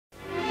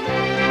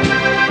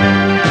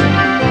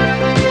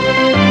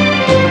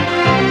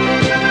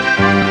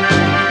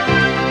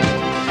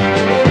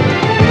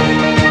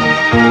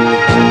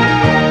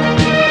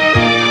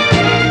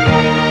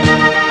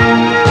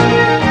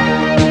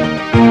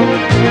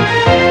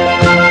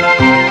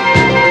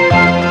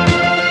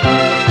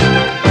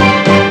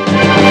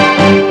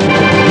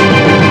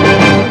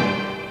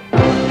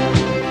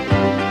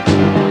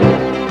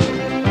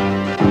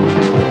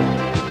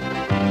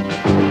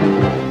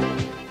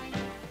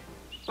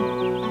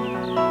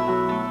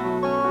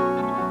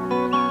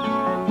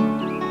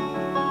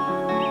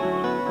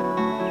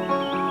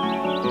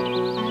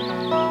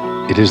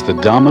It is the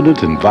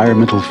dominant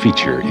environmental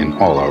feature in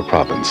all our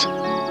province.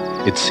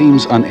 It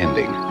seems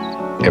unending,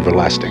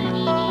 everlasting,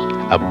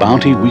 a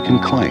bounty we can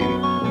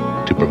claim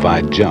to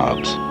provide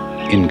jobs,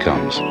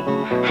 incomes,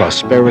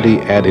 prosperity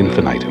ad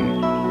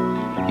infinitum.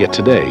 Yet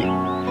today,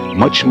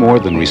 much more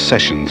than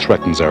recession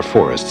threatens our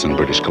forests in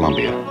British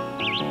Columbia.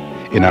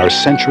 In our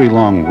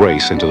century-long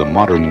race into the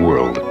modern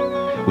world,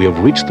 we have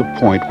reached the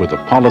point where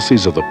the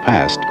policies of the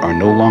past are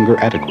no longer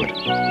adequate.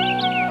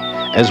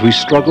 As we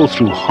struggle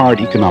through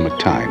hard economic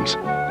times,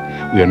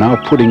 we are now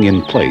putting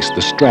in place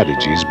the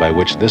strategies by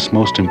which this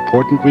most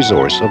important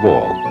resource of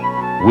all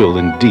will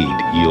indeed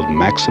yield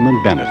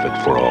maximum benefit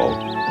for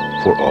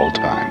all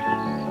time.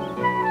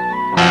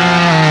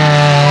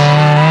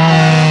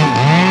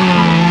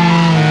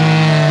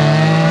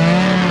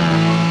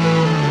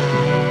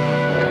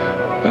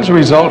 As a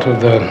result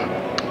of the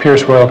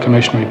Pearse Royal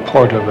Commission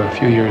Report of a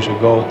few years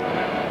ago,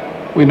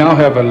 we now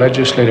have a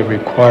legislative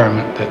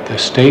requirement that the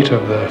state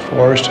of the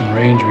forest and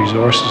range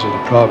resources of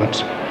the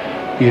province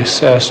be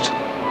assessed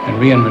and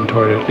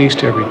re-inventoried at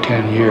least every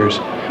 10 years.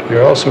 We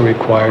are also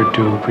required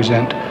to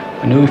present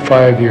a new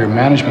 5-year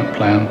management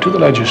plan to the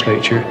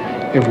legislature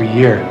every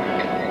year.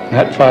 And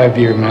that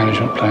 5-year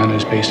management plan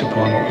is based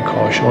upon what we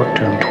call a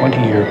short-term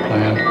 20-year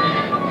plan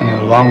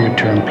and a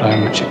longer-term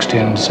plan which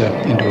extends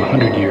into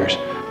 100 years.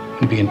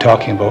 We'll be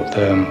talking about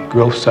the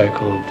growth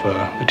cycle of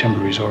the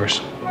timber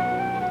resource.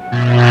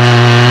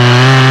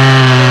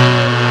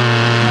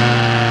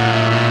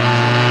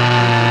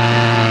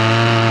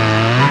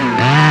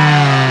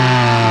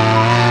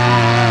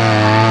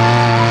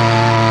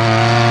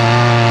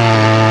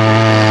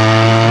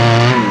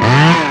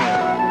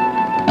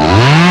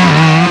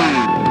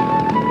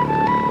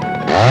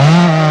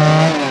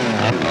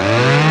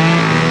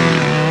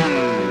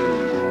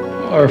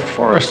 Our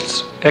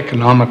forests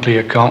economically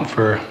account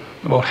for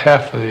about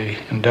half of the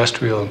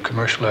industrial and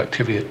commercial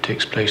activity that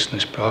takes place in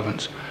this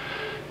province.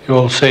 The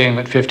old saying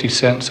that 50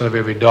 cents out of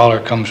every dollar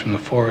comes from the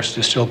forest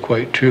is still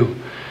quite true.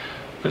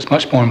 But it's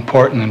much more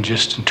important than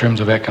just in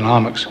terms of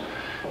economics.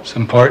 It's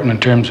important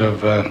in terms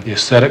of the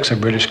aesthetics of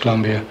British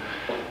Columbia,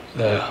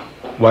 the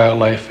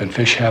wildlife and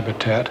fish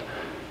habitat,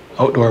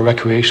 outdoor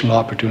recreational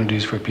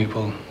opportunities for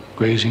people,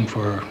 grazing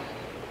for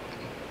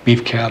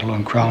beef cattle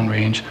and crown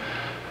range.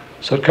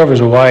 So it covers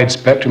a wide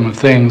spectrum of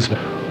things.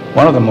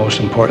 One of the most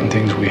important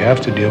things we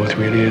have to deal with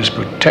really is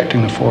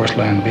protecting the forest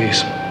land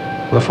base.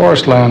 The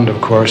forest land,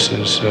 of course,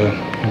 is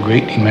in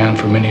great demand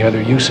for many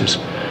other uses.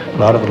 A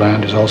lot of the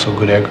land is also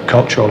good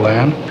agricultural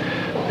land,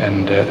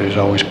 and there's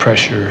always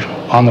pressure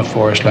on the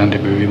forest land to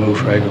be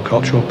removed for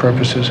agricultural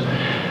purposes.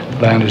 The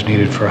land is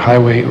needed for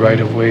highway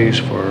right-of-ways,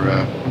 for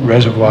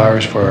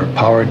reservoirs, for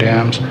power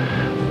dams,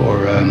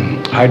 for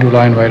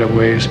hydroline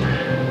right-of-ways.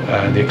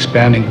 The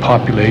expanding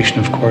population,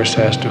 of course,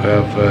 has to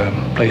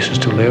have places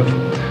to live.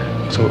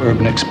 So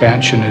urban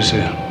expansion is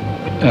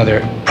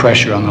another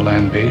pressure on the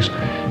land base.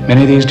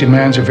 Many of these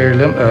demands are very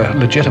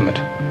legitimate,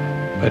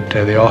 but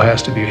they all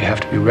have to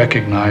be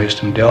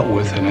recognized and dealt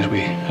with, and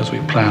as we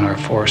plan our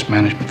forest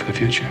management for the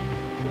future.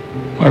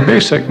 Our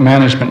basic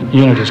management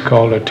unit is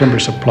called a timber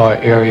supply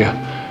area,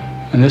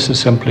 and this is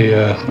simply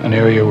an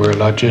area where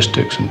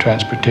logistics and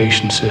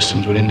transportation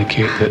systems would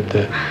indicate that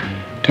the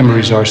timber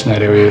resource in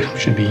that area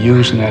should be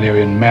used in that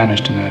area and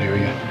managed in that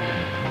area.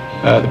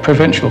 The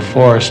provincial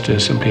forest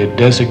is simply a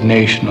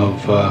designation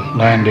of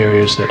land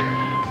areas that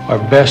are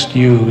best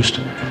used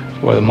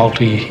for the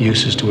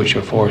multi-uses to which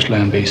a forest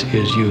land base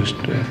is used.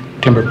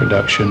 Timber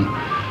production,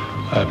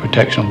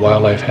 protection of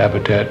wildlife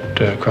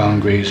habitat,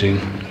 crown grazing,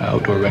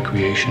 outdoor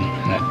recreation,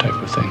 and that type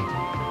of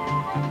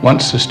thing.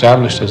 Once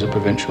established as a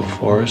provincial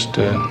forest,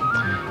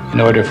 in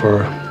order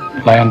for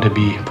land to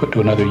be put to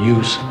another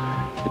use,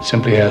 it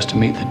simply has to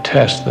meet the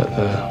test that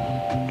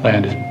the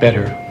land is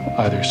better,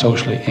 either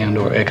socially and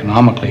or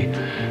economically,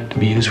 to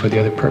be used for the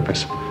other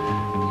purpose.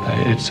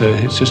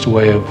 It's just a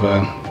way of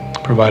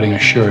providing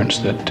assurance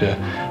that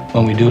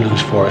when we do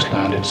lose forest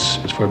land,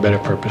 it's for a better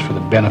purpose, for the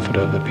benefit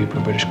of the people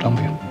of British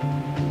Columbia.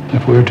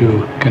 If we're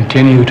to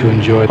continue to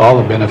enjoy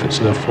all the benefits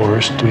of the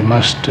forest, we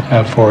must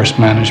have forest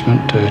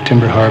management,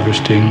 timber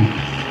harvesting,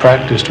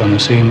 practiced on the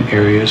same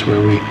areas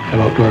where we have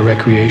outdoor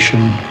recreation,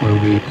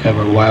 where we have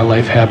our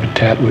wildlife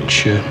habitat,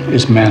 which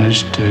is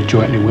managed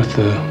jointly with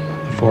the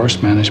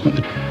forest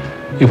management.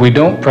 If we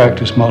don't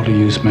practice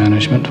multi-use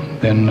management,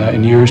 then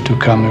in years to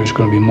come there's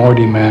going to be more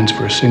demands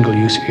for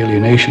single-use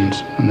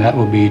alienations, and that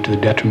will be to the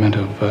detriment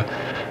of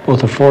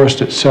both the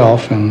forest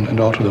itself and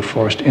also the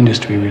forest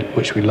industry,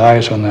 which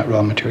relies on that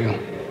raw material.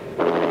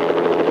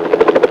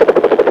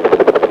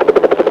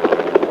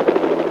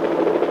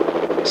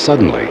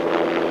 Suddenly,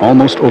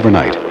 almost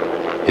overnight,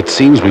 it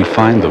seems we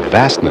find the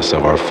vastness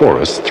of our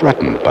forests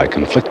threatened by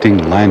conflicting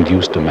land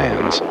use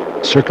demands,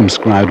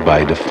 circumscribed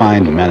by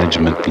defined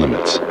management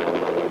limits.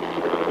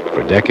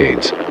 For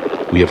decades,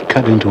 we have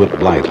cut into it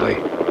blindly,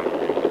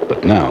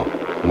 but now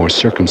more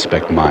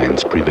circumspect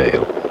minds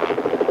prevail.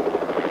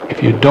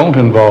 If you don't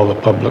involve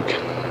the public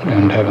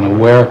and have an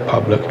aware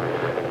public,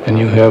 then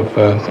you have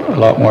a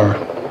lot more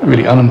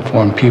really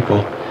uninformed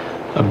people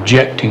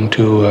objecting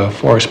to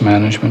forest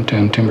management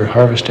and timber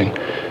harvesting.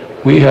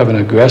 We have an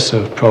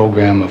aggressive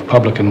program of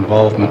public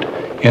involvement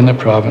in the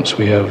province.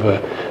 We have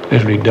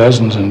literally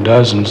dozens and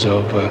dozens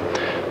of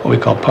what we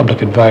call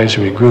public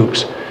advisory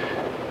groups.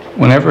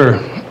 Whenever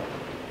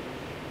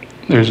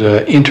there's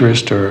an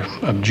interest or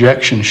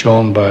objection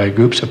shown by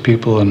groups of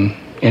people in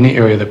any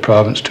area of the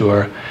province to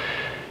our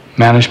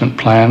management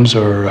plans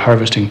or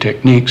harvesting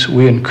techniques,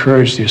 we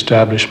encourage the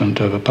establishment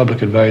of a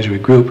public advisory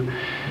group.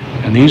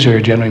 And these are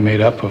generally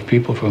made up of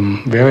people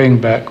from varying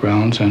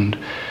backgrounds and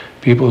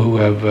people who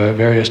have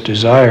various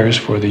desires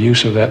for the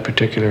use of that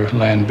particular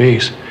land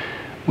base.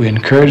 We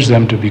encourage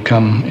them to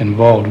become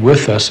involved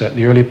with us at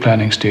the early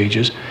planning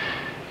stages.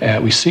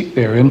 We seek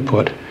their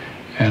input,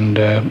 and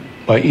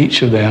by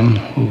each of them,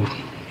 who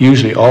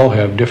usually all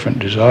have different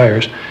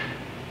desires,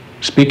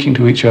 speaking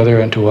to each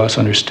other and to us,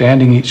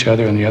 understanding each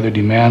other and the other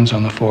demands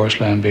on the forest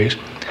land base,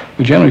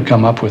 we generally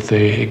come up with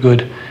a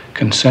good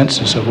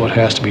consensus of what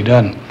has to be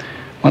done.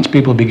 Once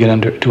people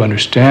begin to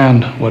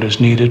understand what is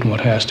needed and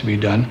what has to be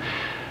done,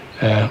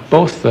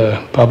 both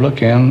the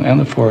public and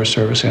the Forest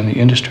Service and the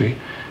industry,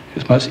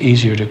 it's much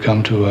easier to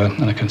come to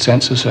a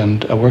consensus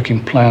and a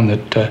working plan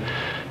that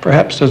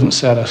perhaps doesn't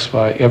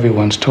satisfy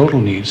everyone's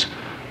total needs,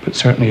 but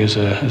certainly is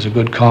a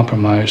good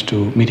compromise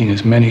to meeting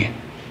as many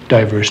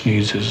diverse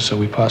needs as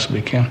we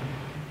possibly can.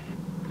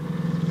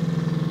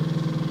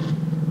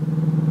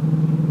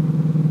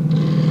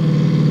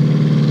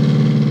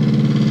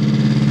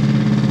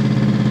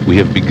 We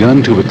have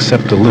begun to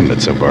accept the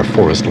limits of our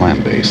forest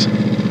land base.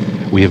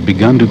 We have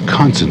begun to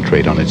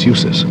concentrate on its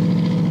uses.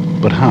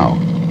 But how?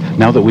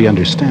 Now that we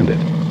understand it,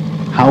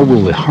 how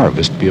will the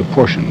harvest be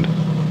apportioned,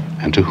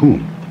 and to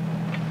whom?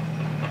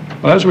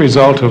 Well, as a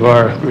result of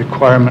our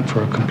requirement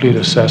for a complete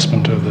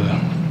assessment of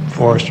the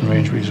forest and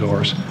range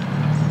resource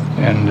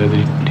and the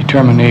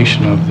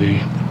determination of the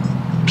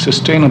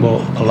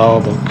sustainable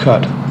allowable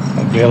cut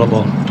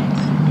available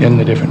in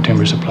the different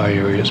timber supply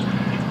areas,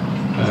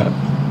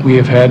 we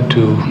have had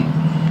to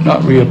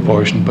not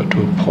reapportion, but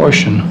to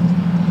apportion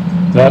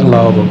that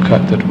allowable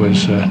cut that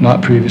was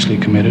not previously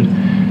committed,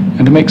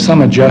 and to make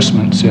some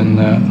adjustments in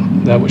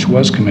that which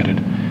was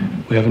committed.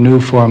 We have a new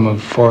form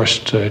of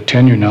forest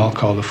tenure now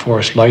called the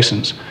forest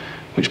license,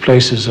 which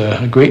places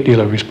a great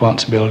deal of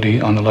responsibility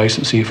on the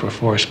licensee for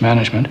forest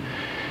management,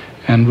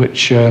 and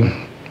which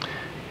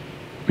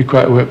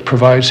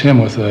provides him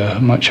with a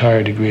much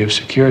higher degree of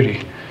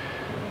security.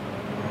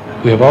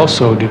 We have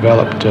also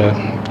developed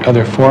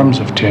other forms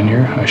of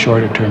tenure,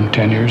 shorter term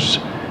tenures,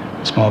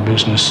 small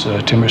business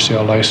timber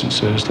sale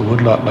licenses, the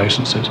woodlot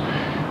licenses.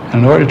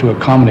 And in order to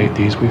accommodate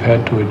these, we've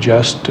had to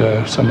adjust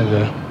some of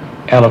the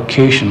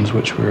allocations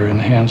which were in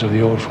the hands of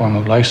the old form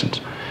of license.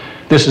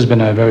 This has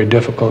been a very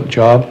difficult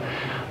job,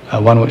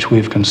 one which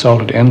we've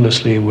consulted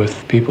endlessly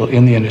with people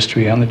in the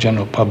industry and the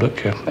general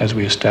public as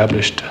we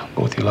established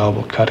both the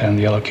allowable cut and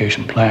the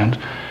allocation plans.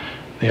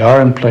 They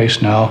are in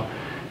place now.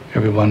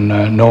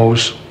 Everyone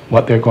knows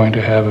what they're going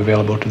to have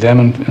available to them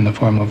in the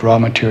form of raw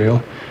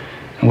material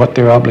and what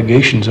their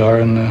obligations are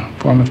in the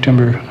form of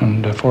timber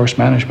and forest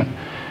management.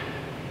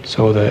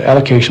 So the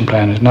allocation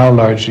plan is now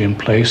largely in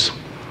place.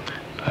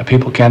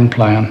 People can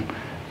plan,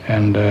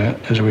 and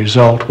as a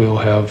result, we will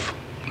have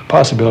the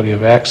possibility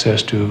of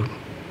access to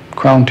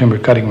crown timber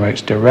cutting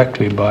rights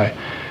directly by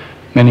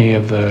many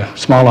of the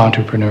small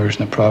entrepreneurs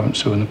in the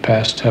province who in the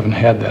past haven't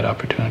had that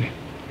opportunity.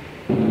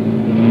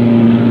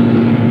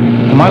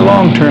 My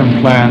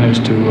long-term plan is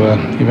to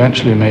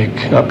eventually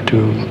make up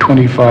to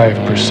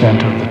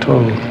 25% of the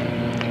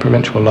total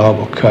provincial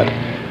allowable cut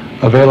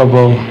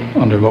available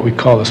under what we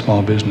call the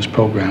small business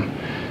program.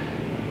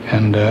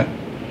 And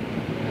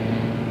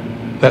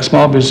that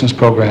small business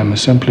program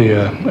is simply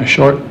a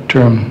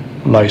short-term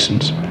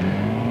license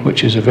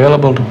which is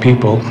available to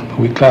people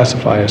who we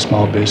classify as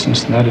small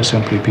business, and that is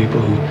simply people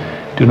who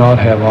do not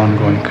have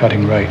ongoing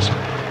cutting rights.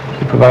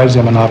 It provides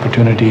them an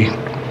opportunity,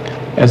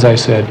 as I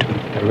said, to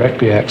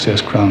directly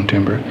access crown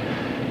timber,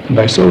 and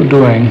by so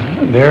doing,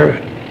 their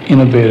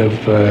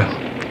innovative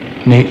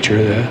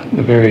nature,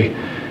 the very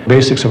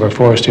basics of our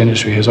forest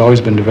industry, has always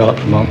been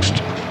developed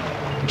amongst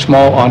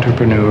small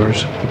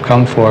entrepreneurs who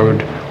come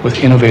forward with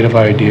innovative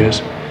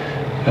ideas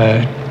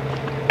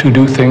to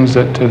do things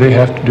that they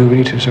have to do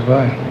really to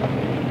survive.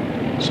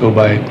 So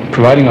by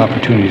providing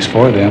opportunities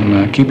for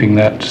them, keeping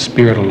that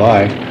spirit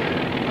alive,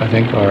 I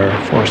think our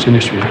forest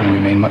industry is going to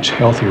remain much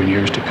healthier in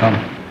years to come.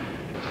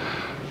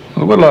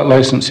 The woodlot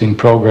licensing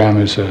program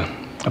is a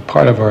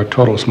part of our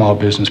total small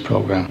business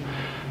program.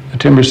 The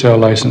timber sale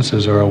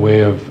licenses are a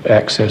way of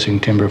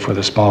accessing timber for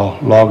the small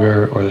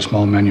logger or the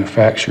small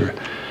manufacturer.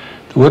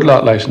 The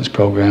woodlot license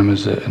program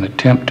is an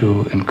attempt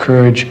to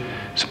encourage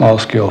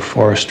small-scale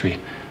forestry.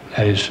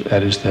 That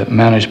is the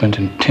management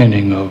and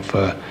tending of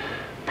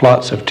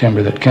plots of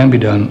timber that can be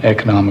done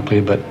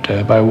economically, but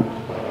by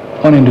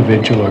one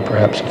individual or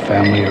perhaps a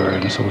family or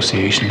an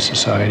association,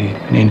 society,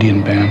 an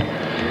Indian band.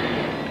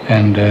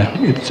 And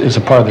it's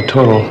a part of the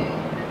total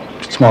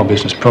small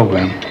business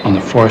program on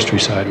the forestry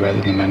side rather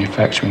than the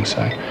manufacturing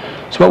side.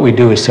 So what we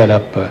do is set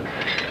up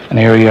an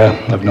area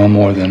of no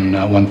more than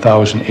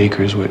 1,000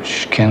 acres,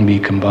 which can be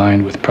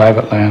combined with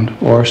private land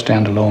or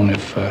stand alone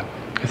if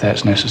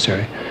that's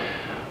necessary,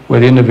 where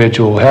the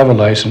individual will have a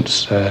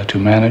license to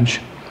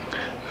manage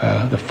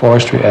the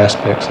forestry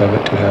aspects of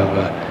it, to have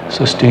a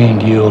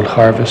sustained yield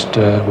harvest,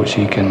 which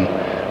he can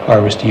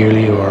harvest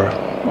yearly or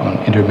on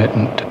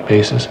intermittent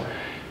basis.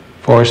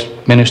 Forest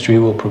Ministry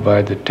will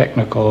provide the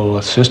technical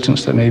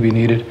assistance that may be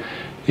needed.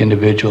 The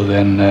individual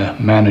then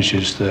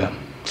manages the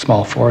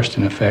small forest,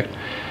 in effect.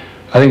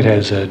 I think it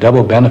has a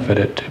double benefit.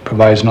 It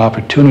provides an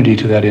opportunity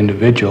to that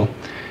individual,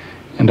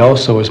 and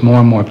also as more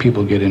and more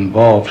people get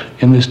involved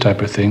in this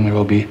type of thing, there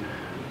will be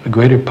a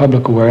greater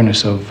public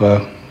awareness of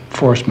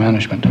forest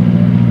management.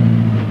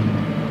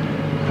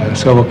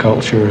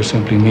 Silviculture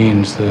simply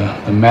means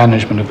the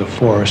management of the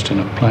forest in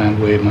a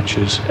planned way, much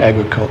as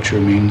agriculture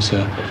means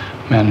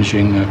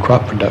managing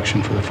crop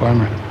production for the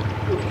farmer.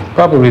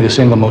 Probably the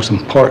single most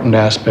important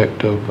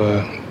aspect of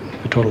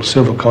the total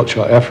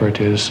silvicultural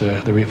effort is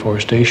the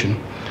reforestation.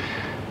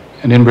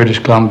 And in British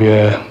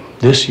Columbia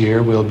this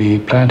year we'll be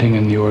planting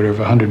in the order of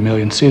 100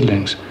 million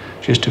seedlings.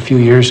 Just a few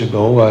years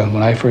ago,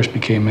 when I first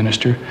became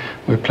minister,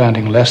 we were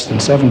planting less than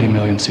 70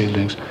 million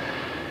seedlings.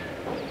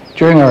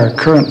 During our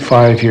current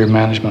 5-year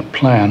management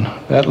plan,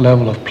 that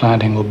level of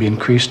planting will be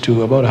increased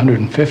to about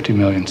 150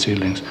 million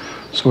seedlings.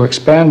 So we're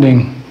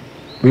expanding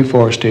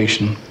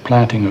reforestation,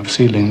 planting of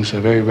seedlings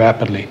very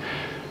rapidly.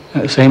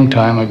 At the same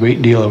time, a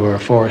great deal of our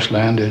forest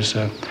land is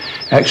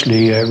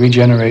actually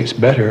regenerates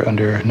better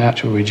under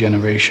natural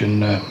regeneration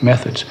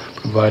methods,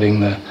 providing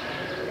the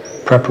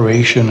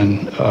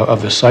preparation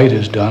of the site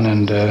is done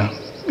and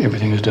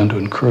everything is done to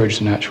encourage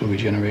the natural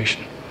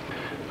regeneration.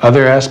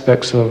 Other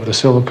aspects of the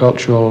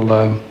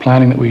silvicultural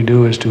planning that we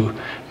do is to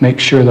make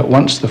sure that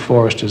once the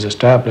forest is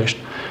established,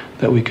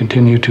 that we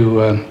continue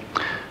to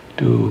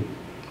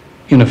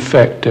in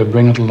effect,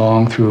 bring it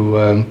along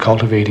through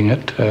cultivating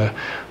it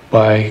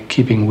by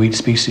keeping weed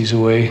species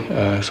away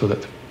so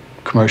that the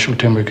commercial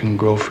timber can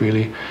grow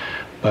freely,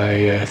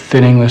 by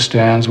thinning the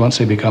stands once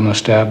they become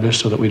established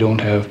so that we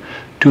don't have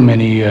too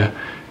many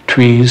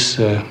trees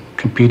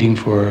competing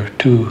for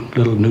too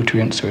little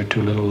nutrients or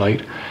too little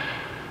light.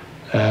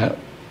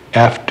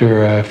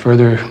 After a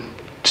further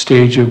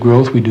stage of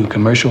growth, we do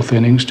commercial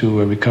thinnings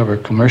to recover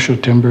commercial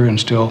timber and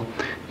still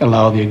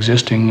allow the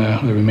existing,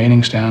 the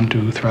remaining stand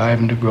to thrive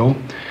and to grow.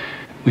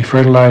 We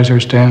fertilize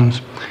our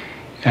stands,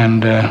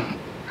 and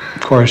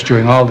of course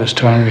during all this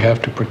time we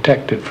have to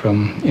protect it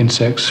from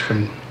insects,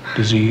 from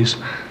disease,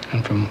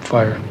 and from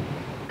fire.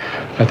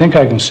 I think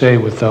I can say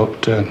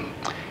without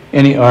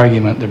any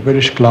argument that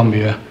British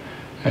Columbia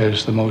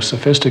has the most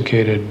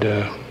sophisticated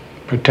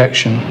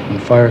protection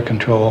and fire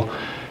control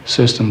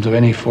systems of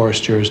any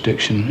forest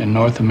jurisdiction in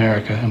North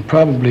America and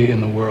probably in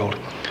the world.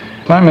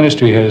 My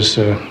ministry has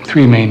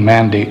 3 main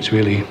mandates,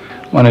 really.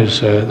 One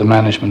is the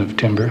management of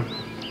timber,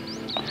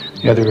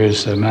 the other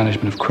is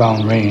management of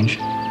Crown Range,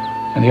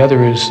 and the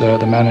other is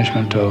the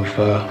management of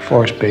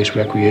forest-based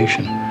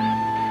recreation.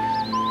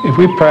 If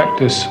we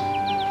practice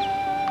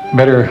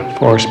better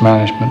forest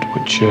management,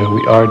 which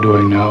we are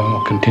doing now and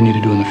will continue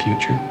to do in the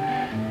future,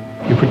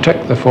 we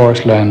protect the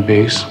forest land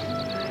base.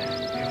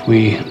 If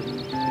we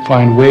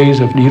find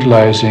ways of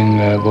utilizing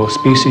both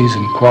species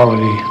and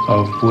quality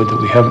of wood that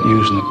we haven't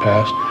used in the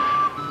past,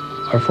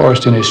 our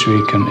forest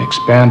industry can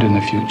expand in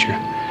the future.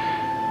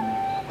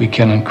 We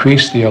can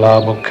increase the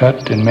allowable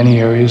cut in many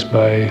areas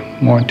by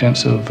more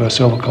intensive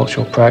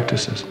silvicultural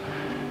practices.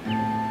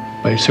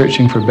 By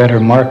searching for better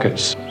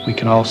markets, we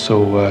can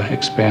also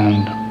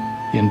expand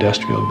the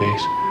industrial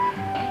base.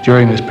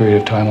 During this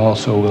period of time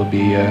also we'll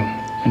be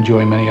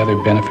enjoying many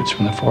other benefits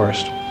from the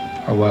forest,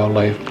 our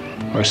wildlife,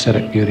 our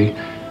aesthetic beauty,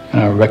 and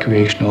our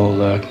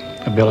recreational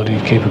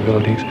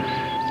capabilities,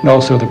 and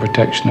also the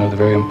protection of the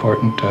very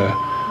important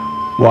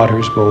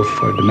waters, both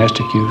for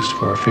domestic use,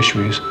 for our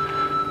fisheries.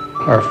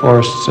 Our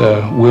forests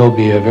will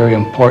be a very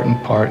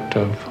important part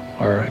of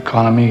our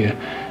economy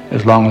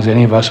as long as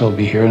any of us will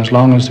be here, and as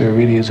long as there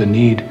really is a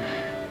need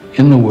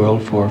in the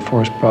world for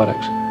forest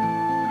products.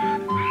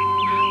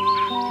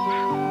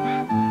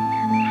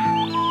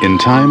 In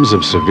times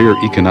of severe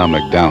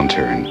economic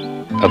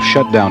downturn, of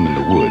shutdown in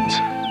the woods,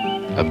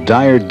 of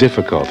dire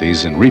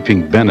difficulties in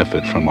reaping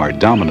benefit from our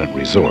dominant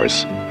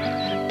resource,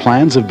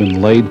 plans have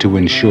been laid to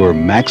ensure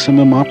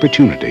maximum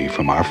opportunity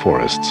from our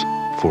forests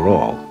for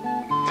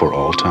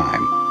all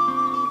time.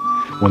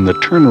 When the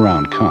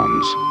turnaround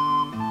comes,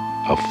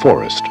 a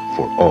forest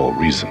for all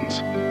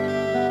reasons.